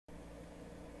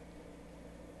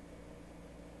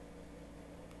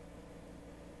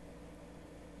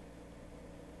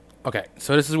Okay,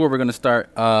 so this is where we're gonna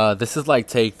start. This is like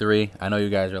take three. I know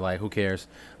you guys are like, who cares?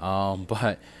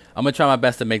 But I'm gonna try my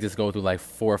best to make this go through like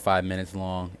 4 or 5 minutes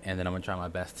long, and then I'm gonna try my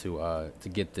best to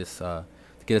get this to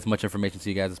get as much information to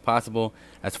you guys as possible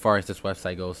as far as this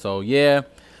website goes. So yeah,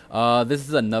 this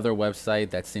is another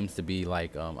website that seems to be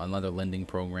like another lending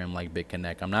program like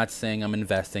BitConnect. I'm not saying I'm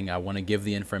investing. I want to give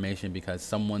the information because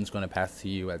someone's going to pass to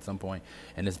you at some point,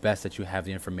 and it's best that you have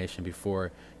the information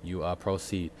before you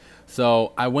proceed.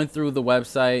 So I went through the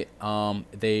website.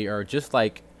 They are just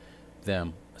like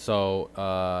them.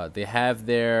 So they have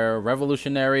their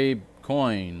revolutionary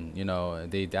coin. You know,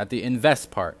 they got the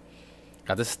invest part,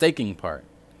 got the staking part,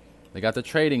 they got the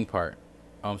trading part.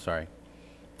 Oh, I'm sorry,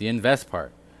 the invest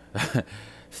part.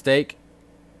 Stake,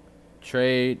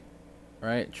 trade,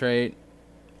 right? Trade,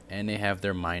 and they have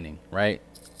their mining, right?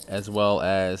 As well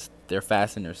as their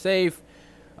fast and their safe,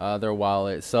 their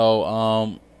wallet.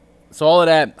 So so all of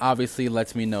that obviously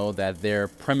lets me know that their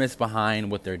premise behind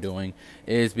what they're doing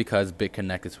is because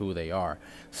BitConnect is who they are.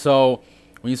 So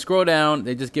when you scroll down,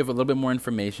 they just give a little bit more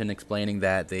information explaining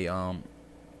that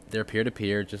they're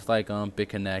peer-to-peer, just like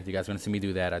BitConnect. You guys are going to see me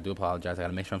do that. I do apologize. I got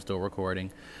to make sure I'm still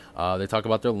recording. They talk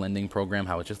about their lending program,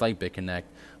 how it's just like BitConnect.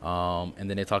 And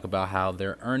then they talk about how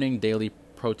their earning daily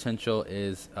potential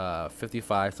is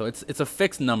 55. So it's a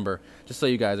fixed number, just so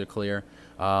you guys are clear.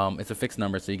 It's a fixed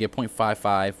number. So you get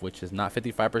 0.55, which is not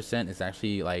 55%. It's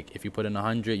actually like if you put in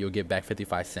 100, you'll get back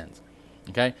 55 cents.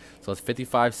 Okay, so it's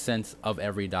 55 cents of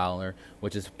every dollar,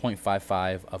 which is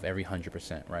 0.55 of every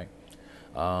 100%, right?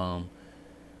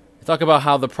 Talk about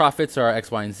how the profits are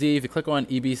X, Y, and Z. If you click on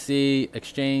EBC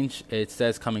exchange, it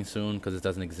says coming soon because it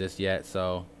doesn't exist yet.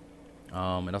 So it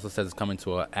also says it's coming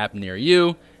to an app near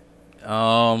you.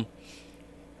 So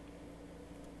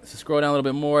scroll down a little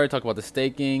bit more. Talk about the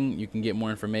staking. You can get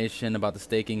more information about the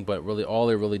staking, but really all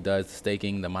it really does, the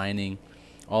staking, the mining,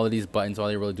 all of these buttons, all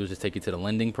they really do is just take you to the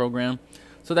lending program.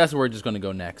 So that's where we're just going to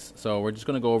go next. So we're just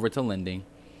going to go over to lending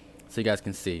so you guys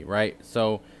can see, right?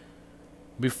 So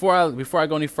before I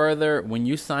go any further, when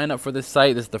you sign up for this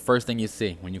site, this is the first thing you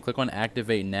see. When you click on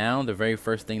activate now, the very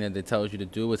first thing that it tells you to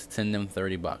do is send them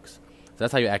 30 bucks. So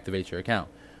that's how you activate your account,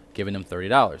 giving them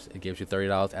 $30. It gives you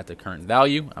 $30 at the current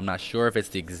value. I'm not sure if it's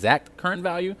the exact current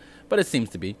value, but it seems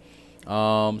to be.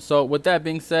 So with that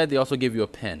being said, they also give you a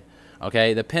PIN.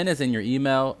 Okay, the PIN is in your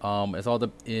email. It's all the,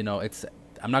 you know, it's,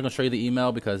 I'm not gonna show you the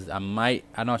email because I'm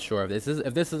not sure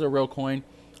if this is a real coin.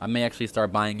 I may actually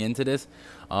start buying into this.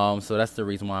 So that's the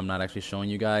reason why I'm not actually showing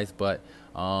you guys. But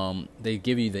they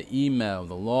give you the email,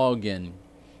 the login.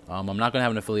 I'm not going to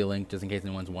have an affiliate link just in case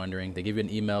anyone's wondering. They give you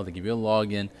an email. They give you a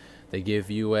login. They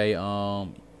give you a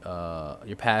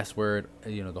your password.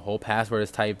 You know, the whole password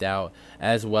is typed out,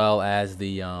 as well as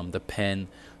the PIN.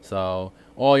 So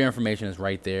all your information is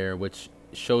right there, which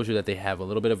shows you that they have a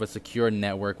little bit of a secure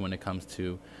network when it comes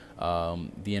to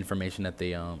the information that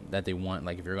they want,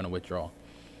 like if you're going to withdraw.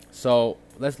 So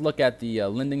let's look at the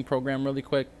lending program really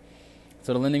quick.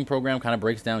 So the lending program kind of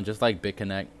breaks down just like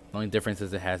BitConnect. The only difference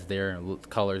is it has their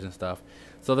colors and stuff.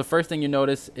 So the first thing you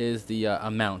notice is the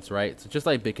amounts, right? So just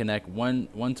like BitConnect,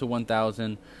 1 to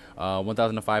 1,000,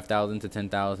 1,000 to 5,000 to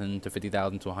 10,000 to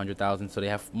 50,000 to 100,000. So they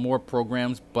have more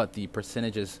programs, but the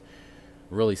percentages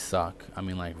really suck. I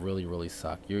mean, like really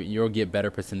suck. You'll get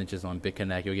better percentages on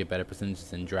BitConnect. You'll get better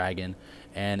percentages in Dragon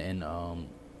and in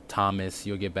Thomas.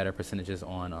 You'll get better percentages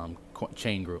on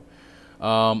Chain Group.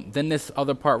 Then this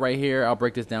other part right here, I'll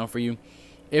break this down for you.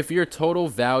 If your total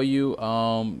value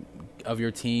of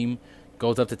your team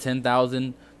goes up to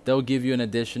 10,000, they'll give you an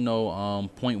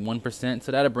additional 0.1%.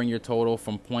 So that'll bring your total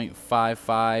from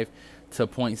 0.55 to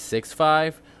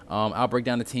 0.65. I'll break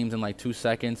down the teams in like 2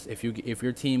 seconds. If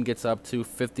your team gets up to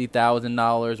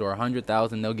 $50,000 or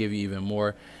 $100,000, they'll give you even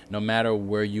more, no matter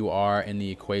where you are in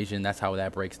the equation. That's how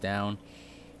that breaks down.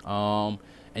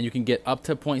 And you can get up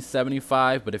to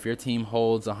 0.75, but if your team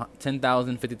holds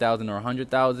 10,000, 50,000, or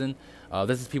 100,000,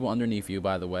 this is people underneath you,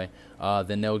 by the way,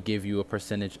 then they'll give you a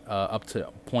percentage up to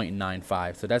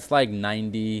 0.95. So that's like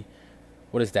 90.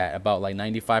 What is that? About like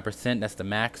 95%. That's the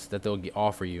max that they'll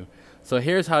offer you. So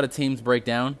here's how the teams break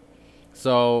down.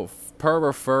 So per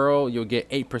referral, you'll get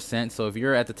 8%. So if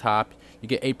you're at the top, you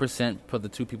get 8% for the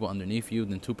 2 people underneath you,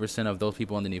 then 2% of those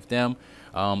people underneath them.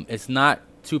 It's not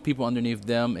 2 people underneath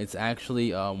them. It's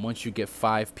actually once you get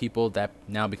 5 people, that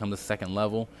now becomes the second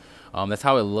level. That's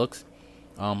how it looks.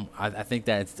 I think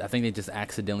they just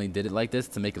accidentally did it like this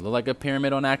to make it look like a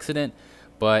pyramid on accident,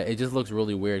 but it just looks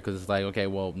really weird because it's like, okay,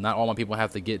 well, not all my people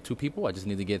have to get 2 people. I just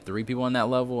need to get 3 people on that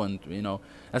level, and you know,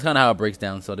 that's kind of how it breaks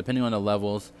down. So depending on the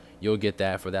levels, you'll get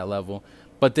that for that level.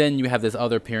 But then you have this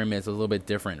other pyramid. It's a little bit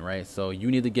different, right? So you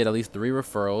need to get at least 3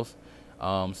 referrals.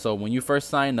 So when you first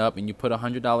sign up and you put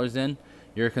 $100 in,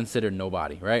 you're considered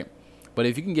nobody, right? But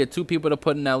if you can get 2 people to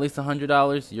put in at least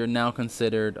 $100, you're now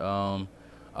considered a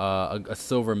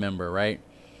silver member, right?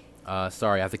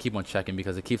 Sorry, I have to keep on checking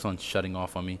because it keeps on shutting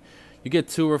off on me. You get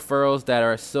 2 referrals that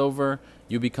are silver,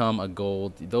 you become a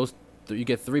gold. You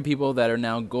get 3 people that are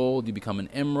now gold, you become an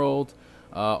emerald,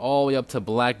 all the way up to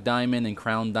black diamond and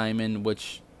crown diamond,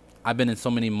 which I've been in so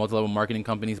many multi-level marketing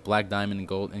companies, black diamond and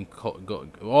gold, and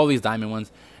all these diamond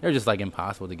ones, they're just like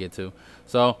impossible to get to.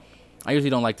 So I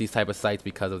usually don't like these type of sites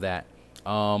because of that.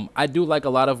 I do like a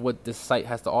lot of what this site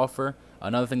has to offer.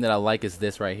 Another thing that I like is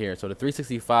this right here. So the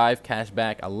 365 cash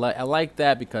back, I like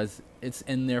that because it's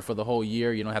in there for the whole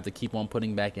year. You don't have to keep on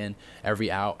putting back in every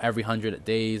 100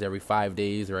 days, every 5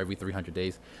 days, or every 300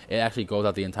 days. It actually goes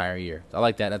out the entire year. So I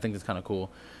like that. I think it's kind of cool.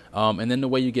 And then the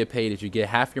way you get paid is you get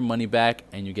half your money back,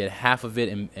 and you get half of it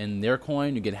in their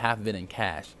coin. You get half of it in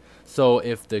cash. So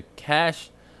if the cash,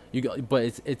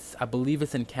 but I believe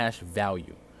it's in cash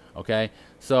value. Okay.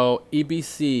 So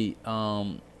EBC,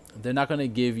 they're not going to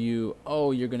give you,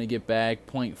 oh, you're going to get back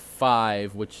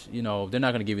 0.5, which, you know, they're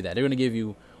not going to give you that. They're going to give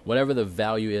you whatever the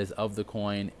value is of the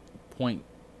coin,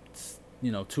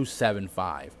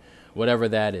 275, whatever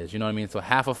that is. You know what I mean? So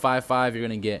half of 5.5 you're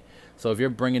going to get. So if you're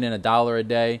bringing in $1 a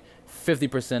day,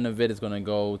 50% of it is going to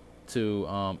go to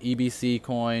EBC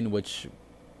coin, which,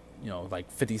 you know,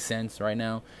 like 50 cents right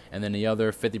now. And then the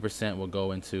other 50% will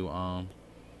go into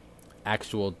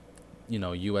actual, you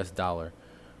know, US dollar.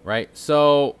 Right,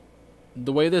 so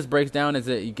the way this breaks down is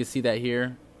that you can see that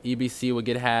here, EBC will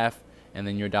get half, and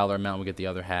then your dollar amount will get the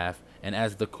other half. And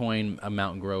as the coin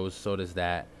amount grows, so does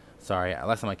that. Sorry,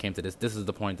 last time I came to this is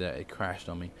the point that it crashed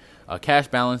on me. Cash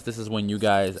balance, this is when you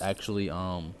guys actually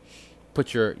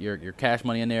put your cash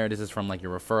money in there. This is from like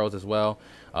your referrals as well.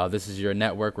 This is your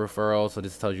network referrals, so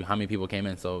this tells you how many people came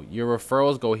in. So your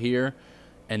referrals go here,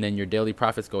 and then your daily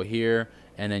profits go here,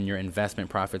 and then your investment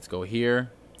profits go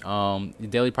here. Your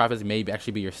daily profits may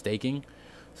actually be your staking,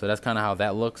 so that's kind of how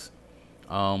that looks.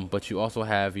 But you also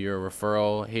have your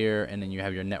referral here, and then you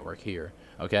have your network here.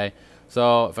 Okay,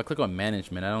 so if I click on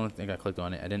management, I don't think I clicked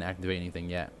on it. I didn't activate anything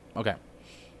yet. Okay,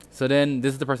 so then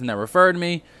this is the person that referred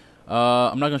me.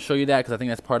 I'm not gonna show you that because I think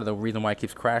that's part of the reason why it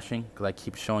keeps crashing, because I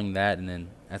keep showing that, and then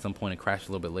at some point it crashed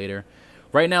a little bit later.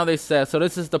 Right now they said, so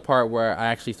this is the part where I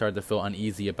actually started to feel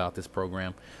uneasy about this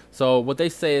program. So what they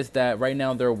say is that right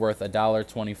now they're worth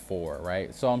 $1.24,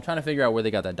 right? So I'm trying to figure out where they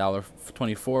got that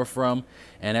 $1.24 from.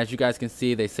 And as you guys can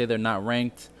see, they say they're not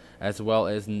ranked, as well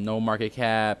as no market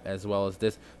cap, as well as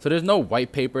this. So there's no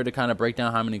white paper to kind of break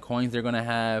down how many coins they're gonna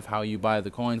have, how you buy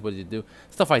the coins, what you do.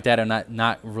 Stuff like that are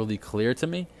not really clear to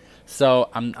me. So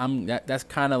that's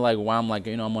kind of like why I'm like,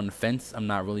 you know, I'm on the fence. I'm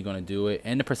not really gonna do it,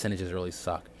 and the percentages really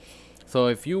suck. So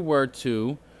if you were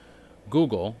to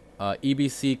Google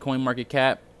EBC coin market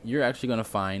cap, you're actually going to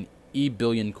find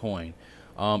eBillion coin.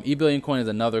 eBillion coin is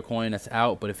another coin that's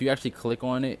out, but if you actually click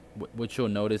on it, what you'll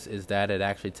notice is that it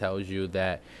actually tells you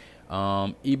that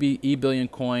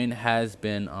eBillion coin has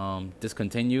been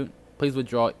discontinued. Please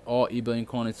withdraw all eBillion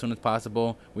coin as soon as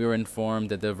possible. We were informed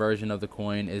that the version of the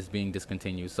coin is being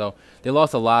discontinued. So they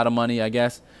lost a lot of money, I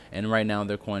guess, and right now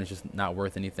their coin is just not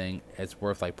worth anything. It's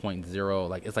worth like 0.0,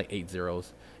 like it's like 8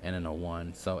 zeros and then a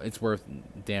 1. So it's worth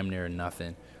damn near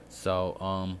nothing.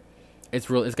 So it's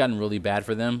gotten really bad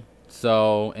for them.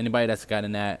 So anybody that's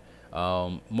gotten that,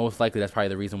 most likely that's probably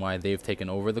the reason why they've taken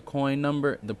over the coin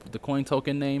number, the coin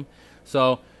token name.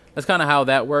 So that's kind of how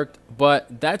that worked,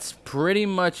 but that's pretty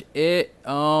much it.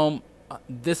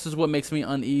 This is what makes me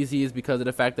uneasy, is because of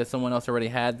the fact that someone else already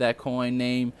had that coin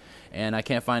name, and I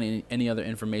can't find any other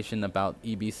information about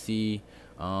EBC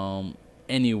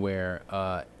anywhere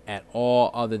at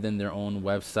all other than their own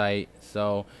website.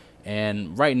 So,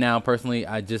 and right now, personally,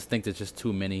 I just think there's just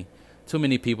too many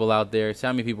people out there. See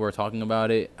how many people are talking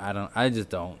about it. I just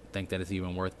don't think that it's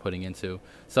even worth putting into.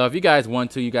 So if you guys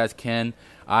want to, you guys can.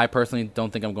 I personally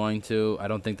don't think I'm going to. I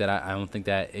don't think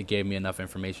that it gave me enough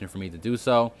information for me to do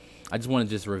so. I just want to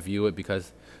just review it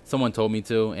because someone told me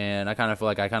to, and I kind of feel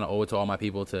like I kind of owe it to all my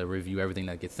people to review everything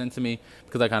that gets sent to me,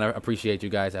 because I kind of appreciate you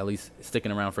guys at least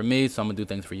sticking around for me. So I'm gonna do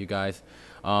things for you guys.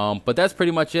 But that's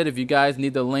pretty much it. If you guys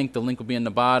need the link will be in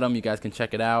the bottom. You guys can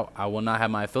check it out. I will not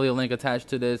have my affiliate link attached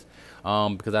to this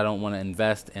because I don't want to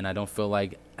invest, and I don't feel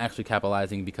like actually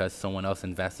capitalizing because someone else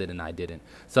invested and I didn't.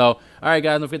 So all right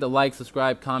guys, don't forget to like,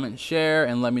 subscribe, comment, share,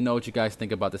 and let me know what you guys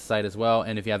think about the site as well.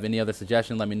 And if you have any other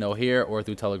suggestions, let me know here or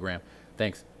through Telegram.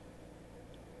 Thanks.